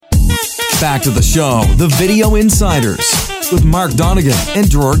Back to the show, The Video Insiders, with Mark Donegan and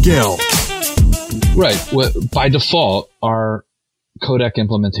Dror Gill. Right. By default, our codec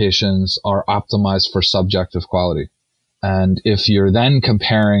implementations are optimized for subjective quality. And if you're then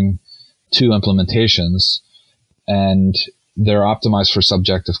comparing two implementations and they're optimized for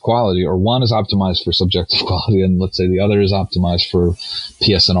subjective quality, or one is optimized for subjective quality and let's say the other is optimized for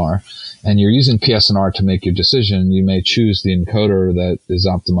PSNR, and you're using PSNR to make your decision, you may choose the encoder that is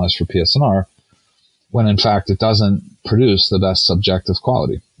optimized for PSNR when in fact it doesn't produce the best subjective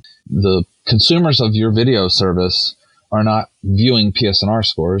quality. The consumers of your video service are not viewing PSNR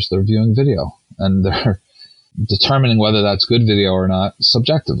scores, they're viewing video, and they're determining whether that's good video or not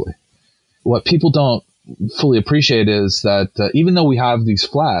subjectively. What people don't fully appreciate is that even though we have these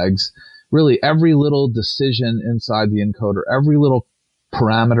flags, really every little decision inside the encoder, every little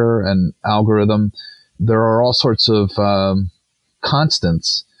parameter and algorithm, there are all sorts of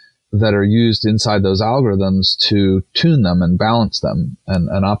constants that are used inside those algorithms to tune them and balance them and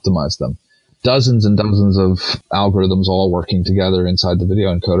optimize them. Dozens and dozens of algorithms all working together inside the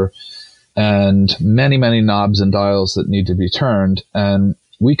video encoder, and many, many knobs and dials that need to be turned. And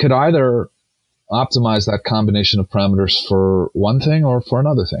we could either optimize that combination of parameters for one thing or for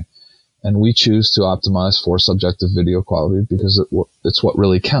another thing. And we choose to optimize for subjective video quality because it's what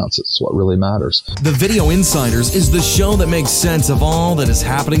really counts. It's what really matters. The Video Insiders is the show that makes sense of all that is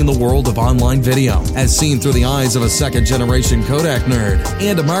happening in the world of online video, as seen through the eyes of a second-generation codec nerd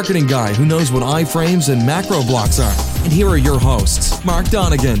and a marketing guy who knows what iframes and macro blocks are. And here are your hosts, Mark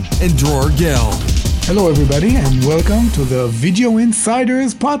Donegan and Dror Gill. Hello, everybody, and welcome to the Video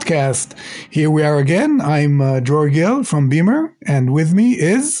Insiders podcast. Here we are again. I'm Dror Gill from Beamer, and with me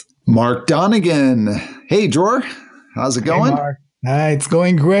is Mark Donegan. Hey, Dror. How's it going? Hey, Mark. It's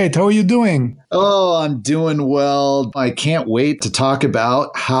going great. How are you doing? Oh, I'm doing well. I can't wait to talk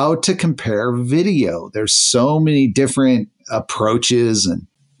about how to compare video. There's so many different approaches, and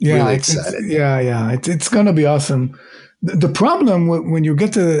really excited. It's going to be awesome. The problem when you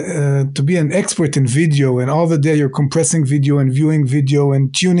get to be an expert in video and all the day you're compressing video and viewing video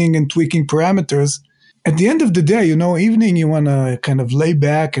and tuning and tweaking parameters, at the end of the day, evening you want to kind of lay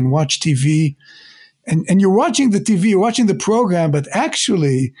back and watch TV, and you're watching the TV, you're watching the program, but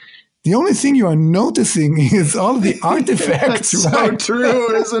actually the only thing you are noticing is all the artifacts. That's right? so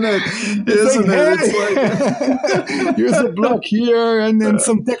true, isn't it? It's like, here's a block here, and then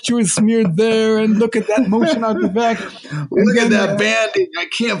some texture is smeared there, and look at that motion artifact. Look at that banding. I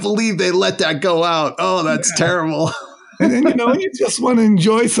can't believe they let that go out. Oh, that's terrible. And then, you just want to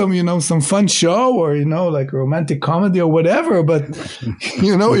enjoy some fun show or, like a romantic comedy or whatever. But,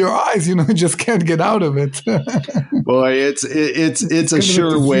 your eyes, just can't get out of it. Boy, it's a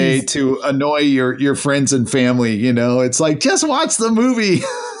sure way to annoy your friends and family. It's like, just watch the movie.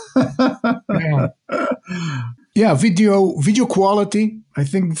 Yeah. Video quality. I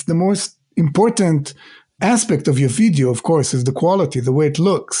think it's the most important aspect of your video, of course, is the quality, the way it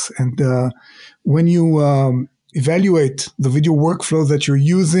looks. And when you evaluate the video workflow that you're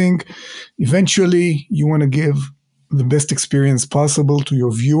using, eventually you want to give the best experience possible to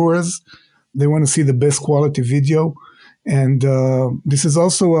your viewers. They want to see the best quality video. And this is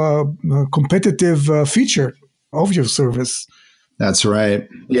also a competitive feature of your service. That's right.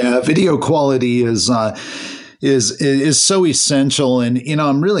 Yeah, video quality is so essential. And,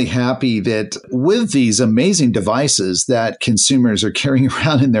 I'm really happy that with these amazing devices that consumers are carrying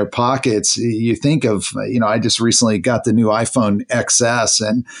around in their pockets, you think of, I just recently got the new iPhone XS,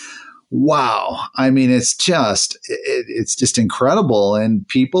 and wow, I mean, it's just incredible. And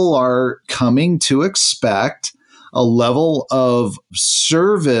people are coming to expect a level of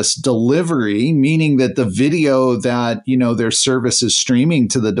service delivery, meaning that the video that, their service is streaming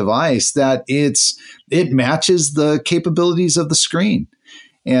to the device, that it matches the capabilities of the screen.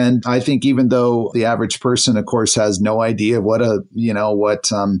 And I think even though the average person, of course, has no idea what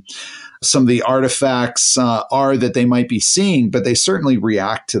some of the artifacts are that they might be seeing, but they certainly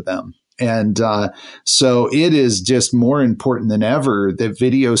react to them. And so it is just more important than ever that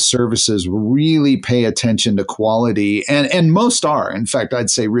video services really pay attention to quality. And most are. In fact,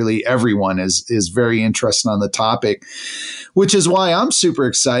 I'd say really everyone is very interested on the topic, which is why I'm super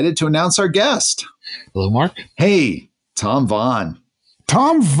excited to announce our guest. Hello, Mark. Hey, Tom Vaughn.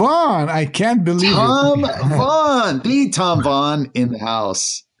 Tom Vaughn. I can't believe Tom Vaughn, the Tom Vaughn in the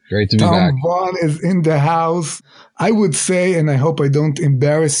house. Great to be back. Tom Vaughn is in the house. I would say, and I hope I don't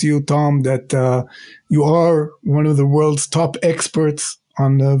embarrass you, Tom, that you are one of the world's top experts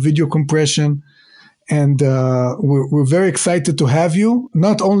on video compression. And we're very excited to have you,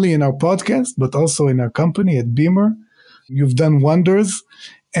 not only in our podcast, but also in our company at Beamer. You've done wonders.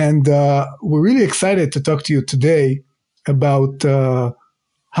 And we're really excited to talk to you today about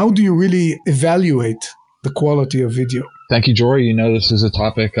how do you really evaluate the quality of video. Thank you, Jory. You know, this is a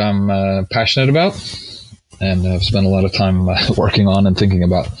topic I'm passionate about and I've spent a lot of time working on and thinking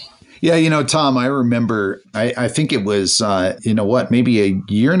about. Yeah, Tom, I remember, I think it was, maybe a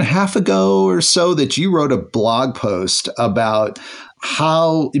year and a half ago or so that you wrote a blog post about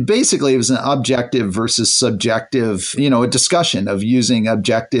how basically it was an objective versus subjective, a discussion of using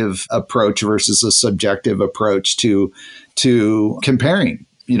objective approach versus a subjective approach to comparing,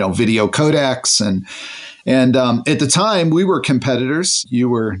 video codecs. And at the time, we were competitors. You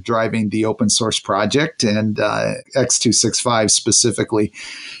were driving the open source project and X265 specifically.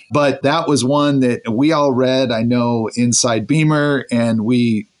 But that was one that we all read, I know, inside Beamer, and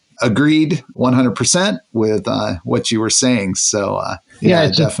we agreed 100% with what you were saying. So,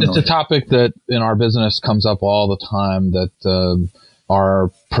 definitely. It's a topic that in our business comes up all the time, that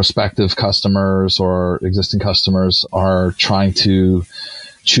our prospective customers or existing customers are trying to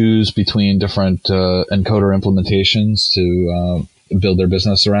choose between different encoder implementations to build their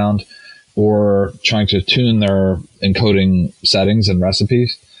business around, or trying to tune their encoding settings and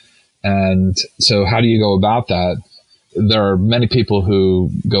recipes. And so how do you go about that? There are many people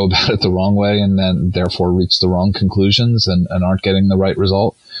who go about it the wrong way and then therefore reach the wrong conclusions and aren't getting the right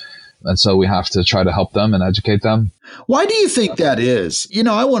result. And so we have to try to help them and educate them. Why do you think that is?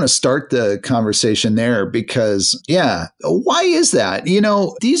 I want to start the conversation there because, why is that?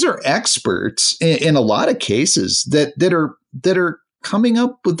 These are experts in a lot of cases that are coming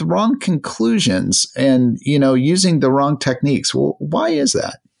up with the wrong conclusions and, using the wrong techniques. Well, why is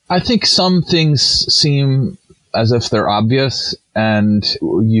that? I think some things seem as if they're obvious, and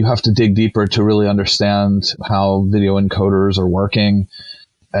you have to dig deeper to really understand how video encoders are working.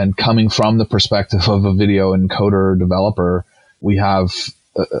 And coming from the perspective of a video encoder developer, we have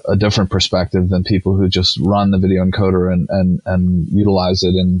a different perspective than people who just run the video encoder and utilize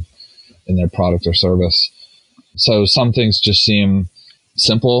it in their product or service. So some things just seem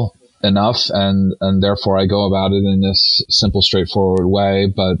simple enough, and therefore I go about it in this simple, straightforward way,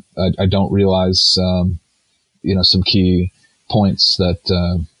 but I don't realize, some key points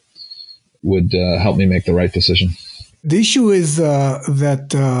that would help me make the right decision. The issue is that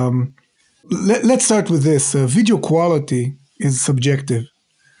let's start with this. Video quality is subjective.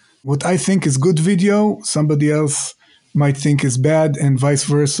 What I think is good video, somebody else might think is bad, and vice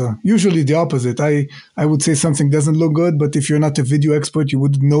versa. Usually the opposite. I would say something doesn't look good, but if you're not a video expert, you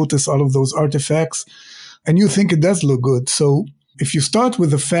would notice all of those artifacts, and you think it does look good. So if you start with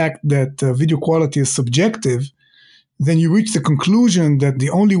the fact that video quality is subjective, then you reach the conclusion that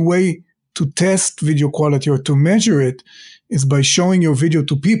the only way to test video quality or to measure it is by showing your video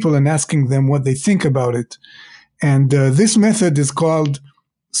to people and asking them what they think about it. And this method is called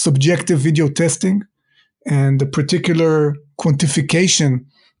subjective video testing. And the particular quantification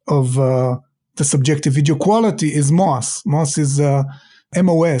of the subjective video quality is MOS. MOS is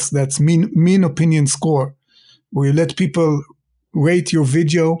MOS, that's mean opinion score, where you let people rate your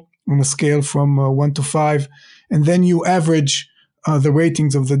video on a scale from 1 to 5, and then you average the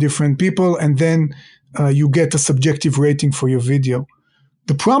ratings of the different people, and then you get a subjective rating for your video.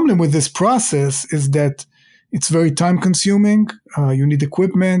 The problem with this process is that it's very time consuming. You need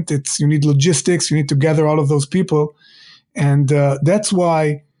equipment, you need logistics, you need to gather all of those people. And that's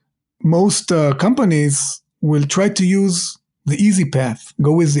why most companies will try to use the easy path,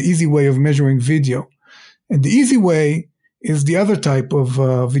 go with the easy way of measuring video. And the easy way is the other type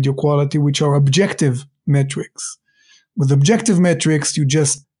of video quality, which are objective metrics. With objective metrics, you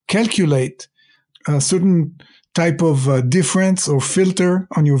just calculate a certain type of difference or filter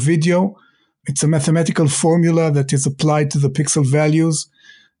on your video. It's a mathematical formula that is applied to the pixel values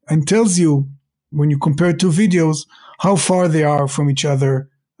and tells you, when you compare two videos, how far they are from each other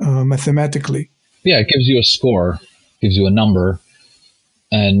mathematically. Yeah, it gives you a score, gives you a number.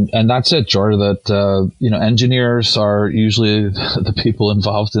 And that's it, George, that, engineers are usually the people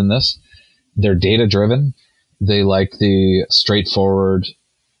involved in this. They're data driven. They like the straightforward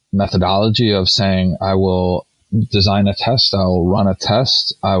methodology of saying, I will design a test, I will run a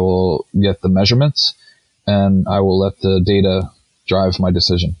test, I will get the measurements, and I will let the data drive my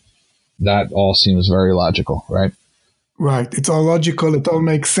decision. That all seems very logical, right? Right. It's all logical. It all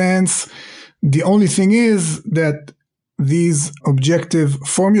makes sense. The only thing is that these objective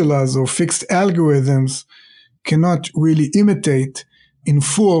formulas or fixed algorithms cannot really imitate in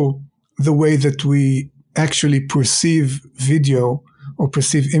full the way that we actually perceive video or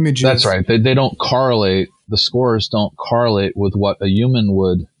perceive images. That's right. They don't correlate. The scores don't correlate with what a human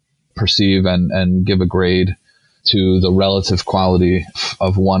would perceive and give a grade to the relative quality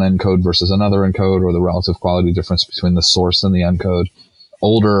of one encode versus another encode, or the relative quality difference between the source and the encode.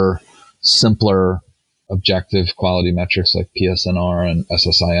 Older, simpler, objective quality metrics like PSNR and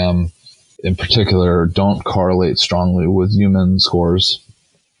SSIM in particular don't correlate strongly with human scores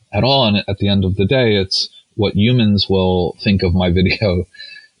at all. And at the end of the day, it's what humans will think of my video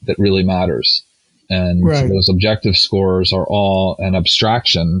that really matters. And right. Those objective scores are all an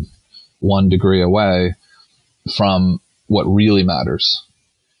abstraction 1 degree away from what really matters.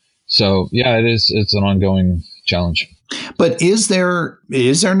 So yeah, it's an ongoing challenge. But is there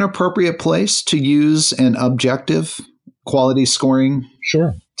an appropriate place to use an objective quality scoring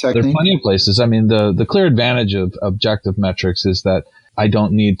Sure. technique? There are plenty of places. I mean, the clear advantage of objective metrics is that I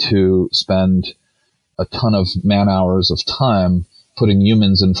don't need to spend a ton of man hours of time putting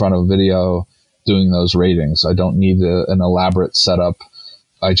humans in front of video doing those ratings. I don't need an elaborate setup.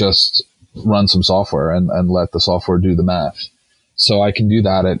 I just run some software and let the software do the math. So I can do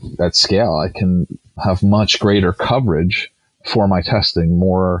that at scale. I can have much greater coverage for my testing,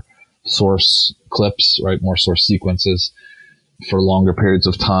 more source clips, right? More source sequences for longer periods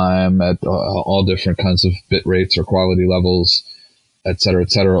of time at all different kinds of bit rates or quality levels, et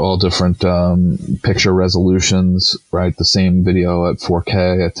cetera, all different picture resolutions, right? The same video at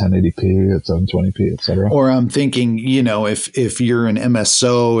 4K, at 1080p, at 720p, et cetera. Or I'm thinking, if you're an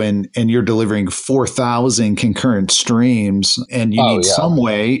MSO and you're delivering 4,000 concurrent streams and you need some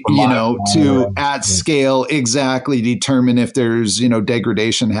way, to at scale exactly determine if there's,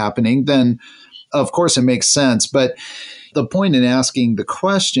 degradation happening, then of course it makes sense. But the point in asking the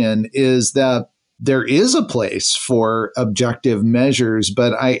question is that there is a place for objective measures,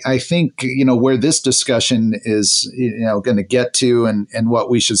 but I think, where this discussion is, going to get to and what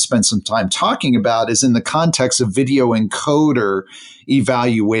we should spend some time talking about is in the context of video encoder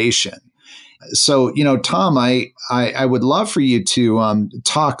evaluation. So, Tom, I would love for you to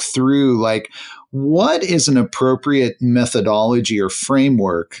talk through what is an appropriate methodology or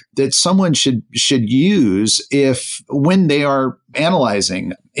framework that someone should use when they are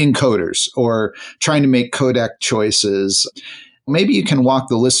analyzing encoders or trying to make codec choices? Maybe you can walk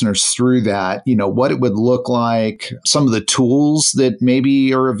the listeners through that, what it would look like, some of the tools that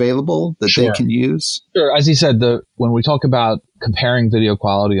maybe are available that they can use. Sure. As you said, when we talk about comparing video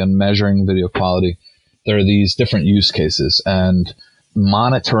quality and measuring video quality, there are these different use cases, and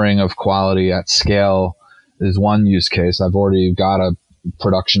monitoring of quality at scale is one use case. I've already got a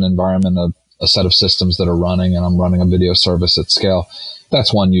production environment, a set of systems that are running, and I'm running a video service at scale.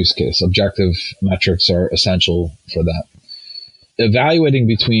 That's one use case. Objective metrics are essential for that. Evaluating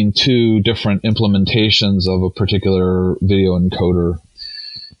between two different implementations of a particular video encoder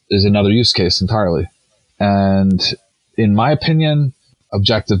is another use case entirely. And in my opinion,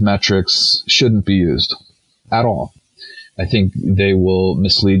 objective metrics shouldn't be used at all. I think they will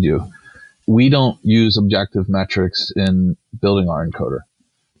mislead you. We don't use objective metrics in building our encoder.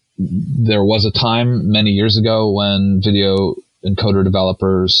 There was a time many years ago when video encoder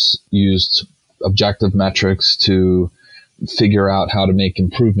developers used objective metrics to figure out how to make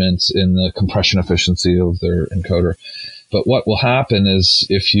improvements in the compression efficiency of their encoder. But what will happen is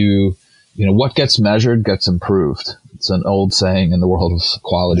what gets measured gets improved. It's an old saying in the world of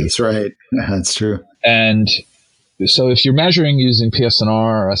quality. That's right. That's true. And so if you're measuring using PSNR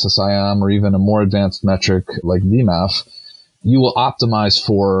or SSIM or even a more advanced metric like VMAF, you will optimize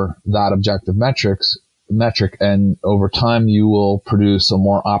for that objective metric, and over time you will produce a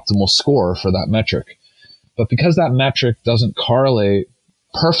more optimal score for that metric. But because that metric doesn't correlate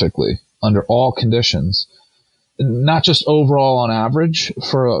perfectly under all conditions, not just overall on average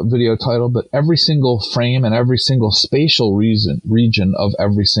for a video title, but every single frame and every single spatial region of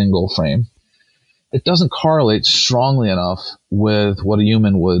every single frame, it doesn't correlate strongly enough with what a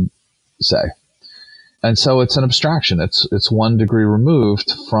human would say. And so it's an abstraction. It's 1 degree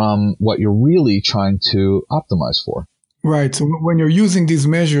removed from what you're really trying to optimize for. Right. So when you're using these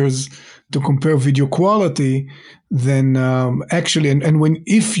measures to compare video quality, then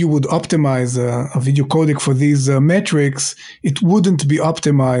if you would optimize a video codec for these metrics, it wouldn't be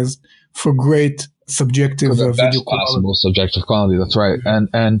optimized for great subjective video quality. Possible subjective quality. That's right.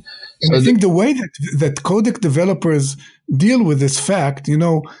 And so I think the way that codec developers deal with this fact,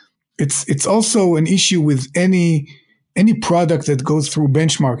 it's also an issue with any product that goes through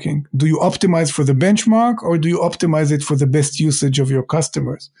benchmarking. Do you optimize for the benchmark, or do you optimize it for the best usage of your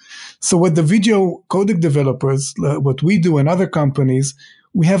customers? So what the video codec developers, what we do and other companies,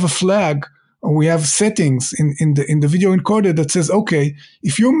 we have a flag we have settings in the video encoder that says, okay,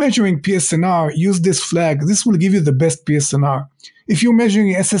 if you're measuring PSNR, use this flag. This will give you the best PSNR. If you're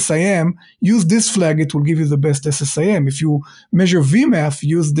measuring SSIM, use this flag. It will give you the best SSIM. If you measure VMAF,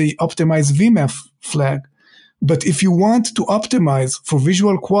 use the optimized VMAF flag. But if you want to optimize for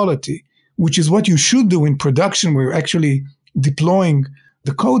visual quality, which is what you should do in production where you're actually deploying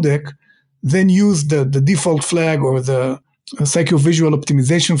the codec, then use the default flag or the psycho-visual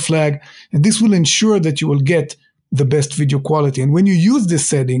optimization flag, and this will ensure that you will get the best video quality. And when you use this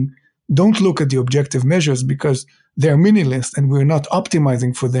setting, don't look at the objective measures because they're meaningless and we're not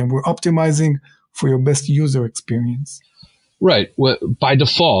optimizing for them. We're optimizing for your best user experience. Right. Well, by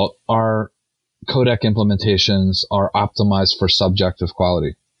default, our codec implementations are optimized for subjective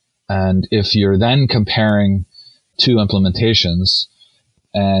quality. And if you're then comparing two implementations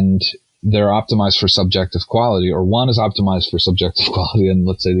and they're optimized for subjective quality, or one is optimized for subjective quality and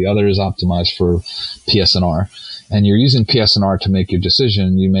let's say the other is optimized for PSNR, and you're using PSNR to make your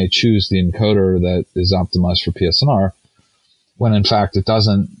decision, you may choose the encoder that is optimized for PSNR when in fact it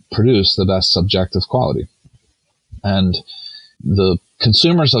doesn't produce the best subjective quality. And the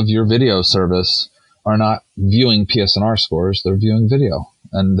consumers of your video service are not viewing PSNR scores, they're viewing video,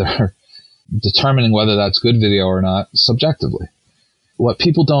 and they're determining whether that's good video or not subjectively. What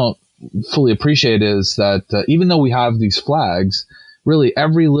people don't fully appreciate is that even though we have these flags, really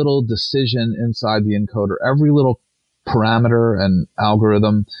every little decision inside the encoder, every little parameter and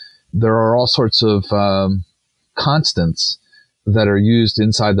algorithm, there are all sorts of constants that are used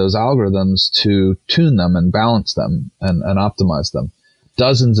inside those algorithms to tune them and balance them and optimize them.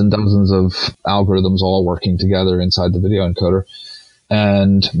 Dozens and dozens of algorithms all working together inside the video encoder,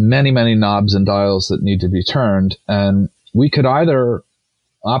 and many, many knobs and dials that need to be turned. And we could either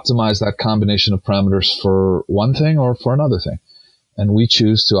optimize that combination of parameters for one thing or for another thing. And we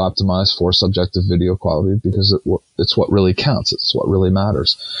choose to optimize for subjective video quality because it's what really counts. It's what really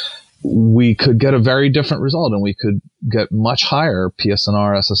matters. We could get a very different result, and we could get much higher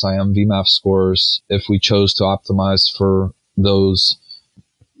PSNR, SSIM, VMAF scores if we chose to optimize for those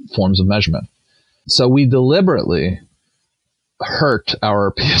forms of measurement. So we deliberately hurt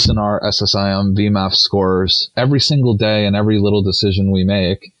our PSNR, SSIM, VMAF scores every single day and every little decision we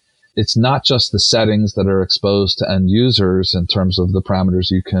make. It's not just the settings that are exposed to end users in terms of the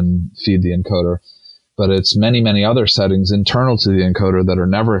parameters you can feed the encoder, but it's many, many other settings internal to the encoder that are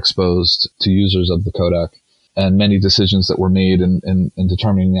never exposed to users of the codec, and many decisions that were made in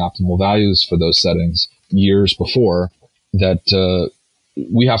determining the optimal values for those settings years before that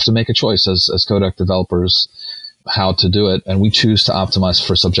we have to make a choice as codec developers how to do it, and we choose to optimize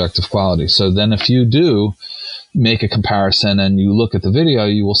for subjective quality. So then if you do make a comparison and you look at the video,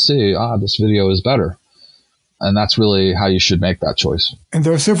 you will see, this video is better. And that's really how you should make that choice. And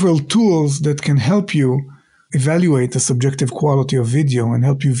there are several tools that can help you evaluate the subjective quality of video and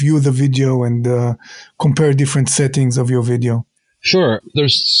help you view the video and compare different settings of your video. Sure.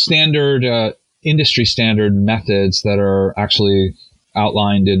 There's standard, industry standard methods that are actually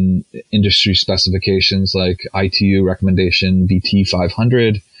outlined in industry specifications like ITU recommendation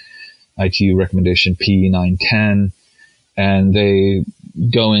BT500, ITU recommendation P910, and they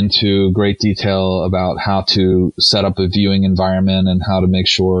go into great detail about how to set up a viewing environment and how to make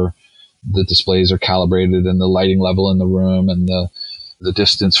sure the displays are calibrated and the lighting level in the room and the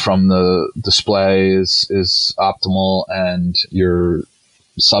distance from the display is optimal and your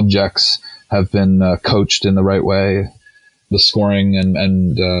subjects have been coached in the right way. The scoring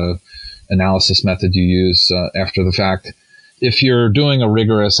and analysis method you use after the fact. If you're doing a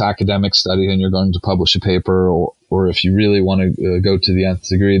rigorous academic study and you're going to publish a paper, or if you really want to go to the nth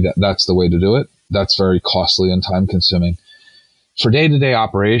degree, that's the way to do it. That's very costly and time consuming. For day-to-day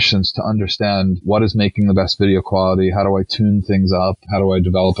operations, to understand what is making the best video quality, how do I tune things up, how do I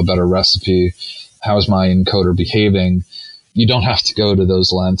develop a better recipe, how is my encoder behaving, you don't have to go to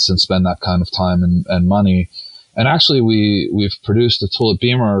those lengths and spend that kind of time and money. And actually, we've produced a tool at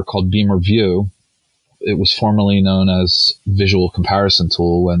Beamer called Beamer View. It was formerly known as Visual Comparison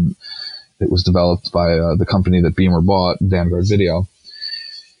Tool when it was developed by the company that Beamer bought, Vanguard Video.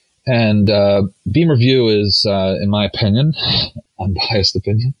 And Beamer View is, in my opinion, unbiased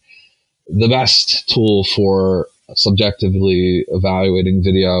opinion, the best tool for subjectively evaluating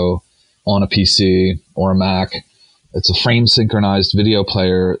video on a PC or a Mac. It's a frame synchronized video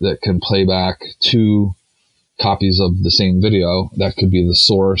player that can play back two copies of the same video. That could be the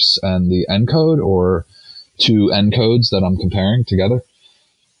source and the encode, or two encodes that I'm comparing together.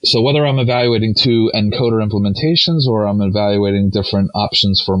 So whether I'm evaluating two encoder implementations or I'm evaluating different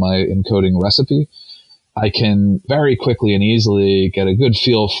options for my encoding recipe, I can very quickly and easily get a good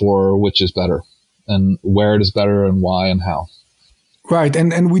feel for which is better and where it is better and why and how. Right.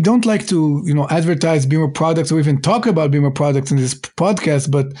 And we don't like to, advertise Beamer products or even talk about Beamer products in this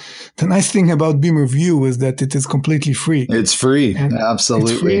podcast. But the nice thing about Beamer View is that it is completely free. It's free.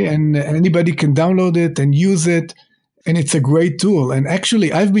 Absolutely. It's free, and anybody can download it and use it. And it's a great tool. And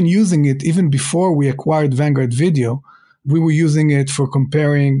actually, I've been using it even before we acquired Vanguard Video. We were using it for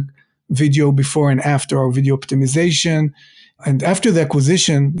comparing video before and after our video optimization. And after the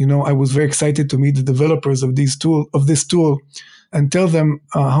acquisition, I was very excited to meet the developers of this tool and tell them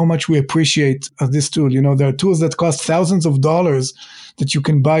how much we appreciate this tool. There are tools that cost thousands of dollars that you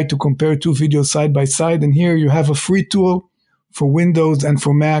can buy to compare two videos side by side. And here you have a free tool for Windows and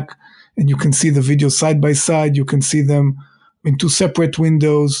for Mac, and you can see the videos side by side. You can see them in two separate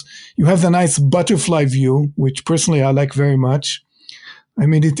windows. You have the nice butterfly view, which personally I like very much. I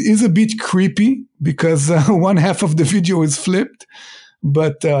mean, it is a bit creepy because one half of the video is flipped,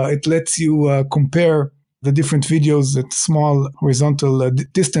 but it lets you compare the different videos at small horizontal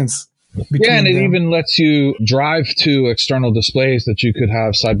distance. Yeah, and it even lets you drive to external displays that you could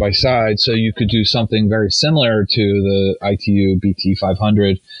have side by side. So you could do something very similar to the ITU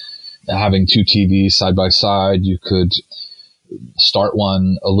BT500, having two TVs side by side. You could start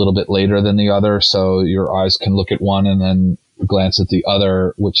one a little bit later than the other, so your eyes can look at one and then glance at the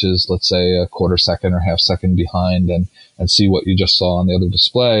other, which is, let's say, a quarter second or half second behind, and see what you just saw on the other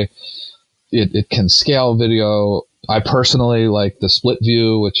display. It can scale video. I personally like the split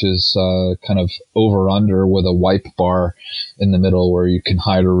view, which is kind of over under with a wipe bar in the middle where you can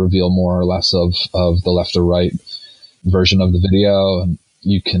hide or reveal more or less of the left or right version of the video. And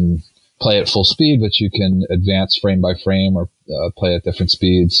you can play at full speed, but you can advance frame by frame or play at different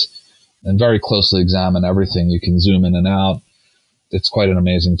speeds and very closely examine everything. You can zoom in and out. It's quite an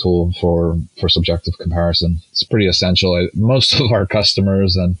amazing tool for subjective comparison. It's pretty essential. Most of our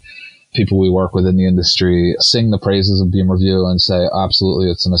customers and people we work with in the industry sing the praises of Beamer View and say, absolutely,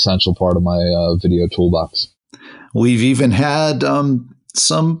 it's an essential part of my video toolbox. We've even had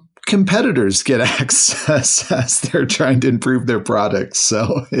some competitors get access as they're trying to improve their products.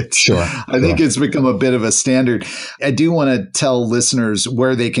 So I think it's become a bit of a standard. I do want to tell listeners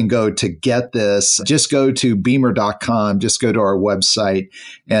where they can go to get this. Just go to beamer.com, just go to our website,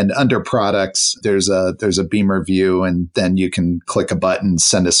 and under products, there's a Beamer View, and then you can click a button,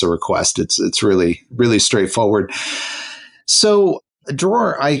 send us a request. It's really, really straightforward. So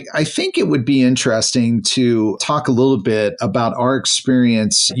Dror, I think it would be interesting to talk a little bit about our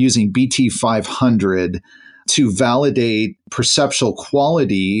experience using BT500 to validate perceptual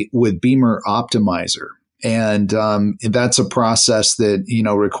quality with Beamer Optimizer. And that's a process that,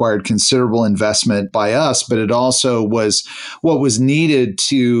 required considerable investment by us, but it also was what was needed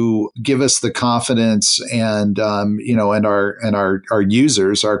to give us the confidence and our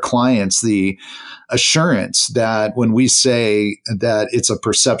users, our clients, the assurance that when we say that it's a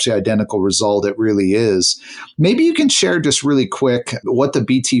perceptually identical result, it really is. Maybe you can share just really quick what the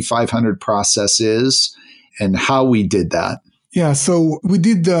BT500 process is and how we did that. Yeah, so we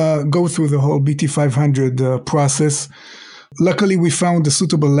did go through the whole BT500 process. Luckily, we found a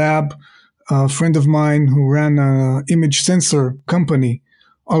suitable lab. A friend of mine who ran an image sensor company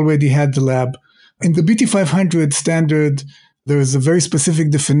already had the lab. In the BT500 standard, there is a very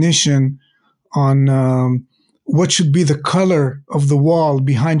specific definition on what should be the color of the wall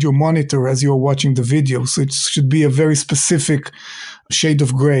behind your monitor as you're watching the video. So it should be a very specific shade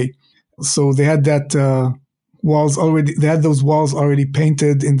of gray. So they had that they had those walls already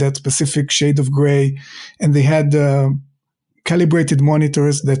painted in that specific shade of gray, and they had calibrated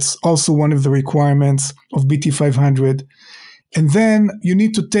monitors. That's also one of the requirements of BT500. And then you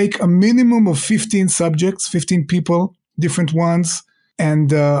need to take a minimum of 15 subjects, 15 people, different ones.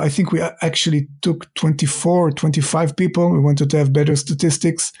 And I think we actually took 24 or 25 people. We wanted to have better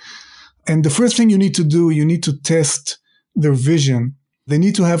statistics. And the first thing you need to do, you need to test their vision. They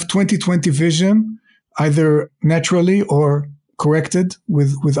need to have 20/20 vision, either naturally or corrected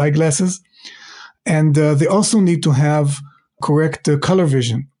with eyeglasses. And they also need to have correct color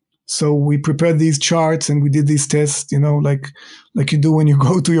vision. So we prepared these charts and we did these tests, like you do when you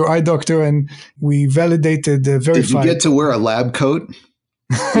go to your eye doctor, and we validated, verified. Did you get to wear a lab coat?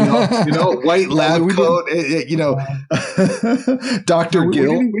 White lab coat, Dr.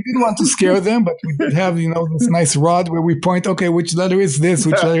 Gill. We didn't want to scare them, but we did have, this nice rod where we point, okay, which letter is this,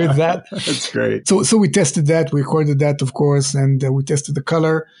 which letter is that. That's great. So we tested that, we recorded that, of course, and we tested the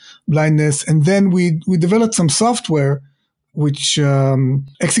color blindness. And then we developed some software which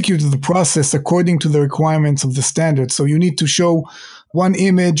executed the process according to the requirements of the standard. So you need to show one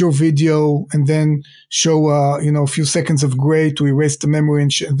image or video and then show, a few seconds of gray to erase the memory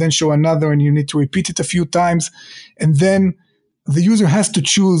and then show another, and you need to repeat it a few times. And then the user has to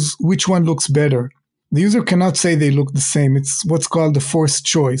choose which one looks better. The user cannot say they look the same. It's what's called the forced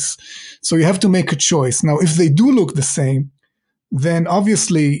choice. So you have to make a choice. Now, if they do look the same, then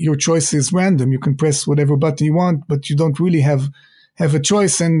obviously your choice is random. You can press whatever button you want, but you don't really have a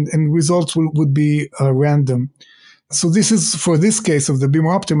choice, and results would be random. So this is, for this case of the Beamer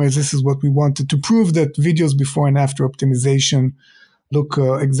Optimize, this is what we wanted to prove, that videos before and after optimization look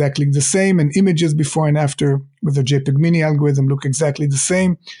exactly the same, and images before and after with the JPEG Mini algorithm look exactly the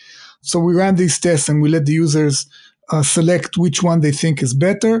same. So we ran these tests and we let the users select which one they think is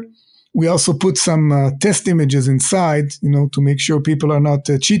better. We also put some test images inside, to make sure people are not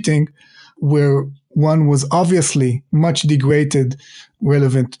cheating, where one was obviously much degraded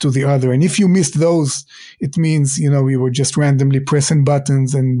relevant to the other. And if you missed those, it means, we were just randomly pressing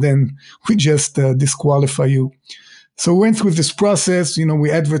buttons and then we just disqualify you. So we went through this process.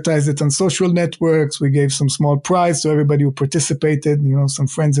 We advertised it on social networks. We gave some small prize to everybody who participated, some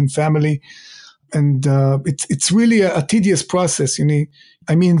friends and family. And it's really a tedious process. The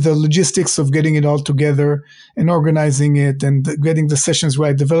logistics of getting it all together and organizing it and getting the sessions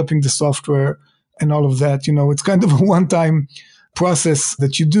right, developing the software and all of that. It's kind of a one-time process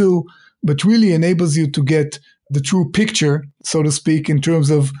that you do, but really enables you to get the true picture, so to speak, in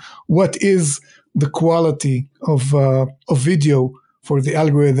terms of what is the quality of video for the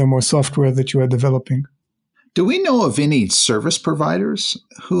algorithm or software that you are developing. Do we know of any service providers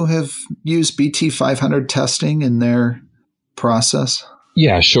who have used BT500 testing in their process?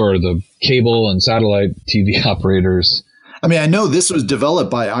 Yeah, sure. The cable and satellite TV operators. I know this was developed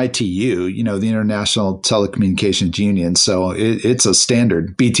by ITU, the International Telecommunications Union. So it's a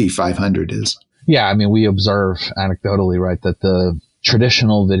standard, BT500 is. Yeah, we observe anecdotally, right, that the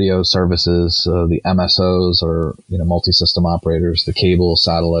traditional video services, the MSOs or, multi-system operators, the cable,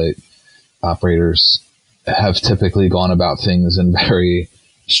 satellite operators have typically gone about things in very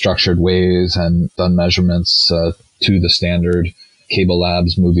structured ways and done measurements to the standard. Cable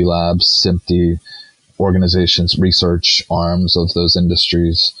labs, movie labs, SMPTE organizations, research arms of those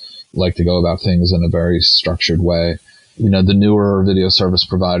industries like to go about things in a very structured way. The newer video service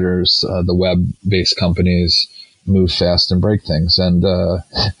providers, the web-based companies, move fast and break things. And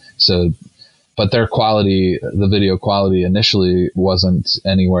but their quality, the video quality initially wasn't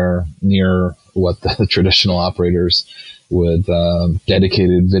anywhere near what the traditional operators with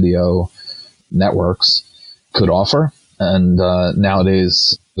dedicated video networks could offer. And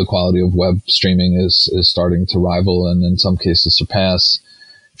nowadays, the quality of web streaming is starting to rival and in some cases surpass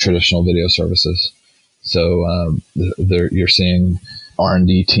traditional video services. So you're seeing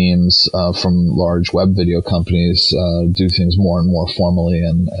R&D teams from large web video companies do things more and more formally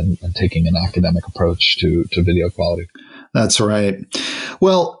and taking an academic approach to video quality. That's right.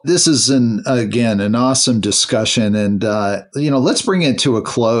 Well, this is an awesome discussion, and let's bring it to a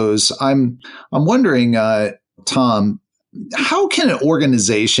close. I'm wondering, Tom, how can an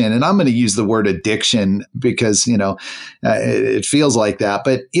organization, and I'm going to use the word addiction because, it feels like that,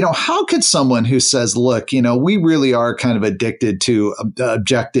 but, how could someone who says, look, we really are kind of addicted to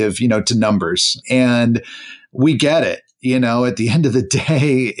objective, to numbers, and we get it. At the end of the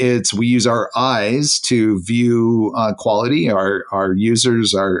day, we use our eyes to view quality. Our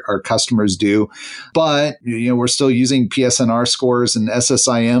users, our customers do, but we're still using PSNR scores and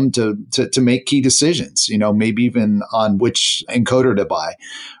SSIM to make key decisions. Maybe even on which encoder to buy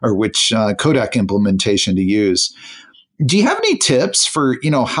or which codec implementation to use. Do you have any tips for,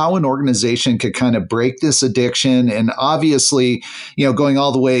 how an organization could kind of break this addiction? And obviously, going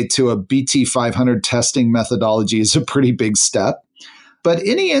all the way to a BT500 testing methodology is a pretty big step. But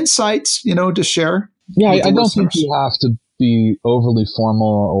any insights, to share? Yeah, I don't think you have to be overly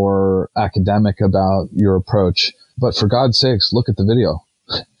formal or academic about your approach. But for God's sakes, look at the video.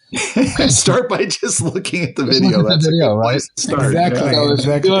 Start by just looking at the video. That's a good place to start.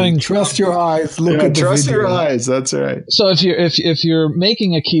 Exactly. Trust your eyes. Look at the video. Trust your eyes. That's right. So if you're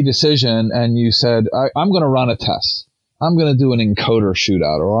making a key decision and you said, I'm going to run a test, I'm going to do an encoder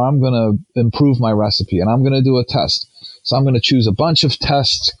shootout, or I'm going to improve my recipe and I'm going to do a test. So I'm going to choose a bunch of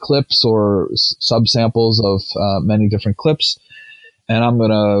test clips or subsamples of many different clips. And I'm going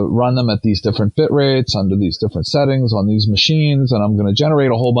to run them at these different bit rates under these different settings on these machines. And I'm going to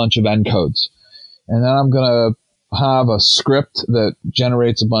generate a whole bunch of encodes. And then I'm going to have a script that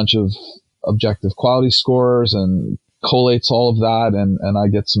generates a bunch of objective quality scores and collates all of that. And I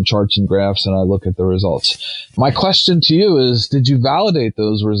get some charts and graphs and I look at the results. My question to you is, did you validate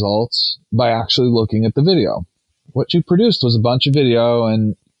those results by actually looking at the video? what you produced was a bunch of video,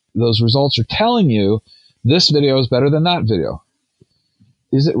 and those results are telling you this video is better than that video.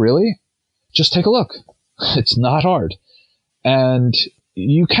 Is it really? Just take a look. It's not hard. And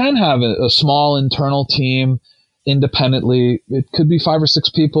you can have a small internal team independently. It could be 5 or 6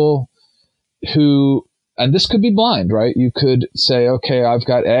 people who, and this could be blind, right? You could say, okay, I've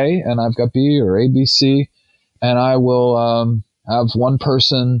got A and I've got B, or A, B, C, and I will have one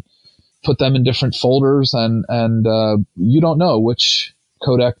person put them in different folders, and you don't know which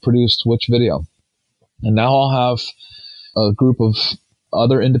codec produced which video. And now I'll have a group of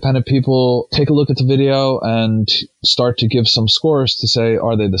other independent people take a look at the video and start to give some scores to say,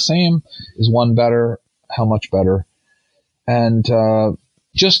 are they the same? Is one better? How much better? And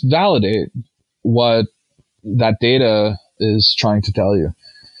just validate what that data is trying to tell you.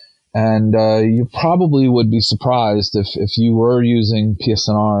 And you probably would be surprised if you were using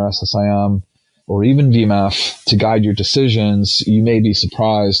PSNR, SSIM, or even VMAF to guide your decisions. You may be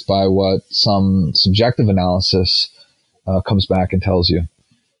surprised by what some subjective analysis comes back and tells you.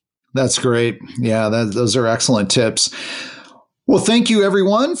 That's great. Yeah, those are excellent tips. Well, thank you,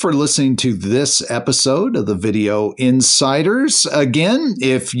 everyone, for listening to this episode of the Video Insiders. Again,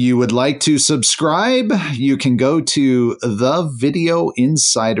 if you would like to subscribe, you can go to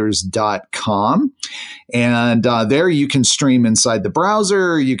thevideoinsiders.com. And there you can stream inside the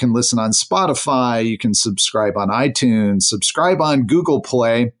browser. You can listen on Spotify. You can subscribe on iTunes, subscribe on Google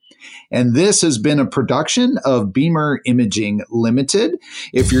Play. And this has been a production of Beamer Imaging Limited.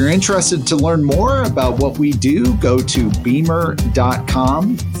 If you're interested to learn more about what we do, go to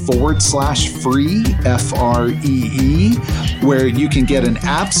beamer.com/free, FREE, where you can get an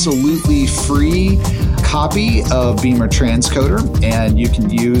absolutely free copy of Beamer Transcoder, and you can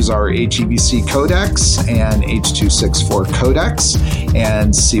use our HEVC codecs and H.264 codecs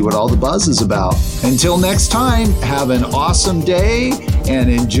and see what all the buzz is about. Until next time, have an awesome day and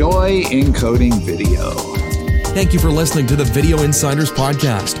enjoy encoding video. Thank you for listening to the Video Insiders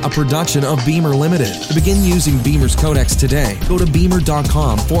Podcast, a production of Beamer Limited. To begin using Beamer's codecs today, go to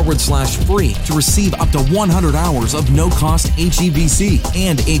beamer.com/free to receive up to 100 hours of no-cost HEVC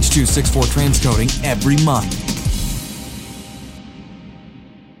and H.264 transcoding every month.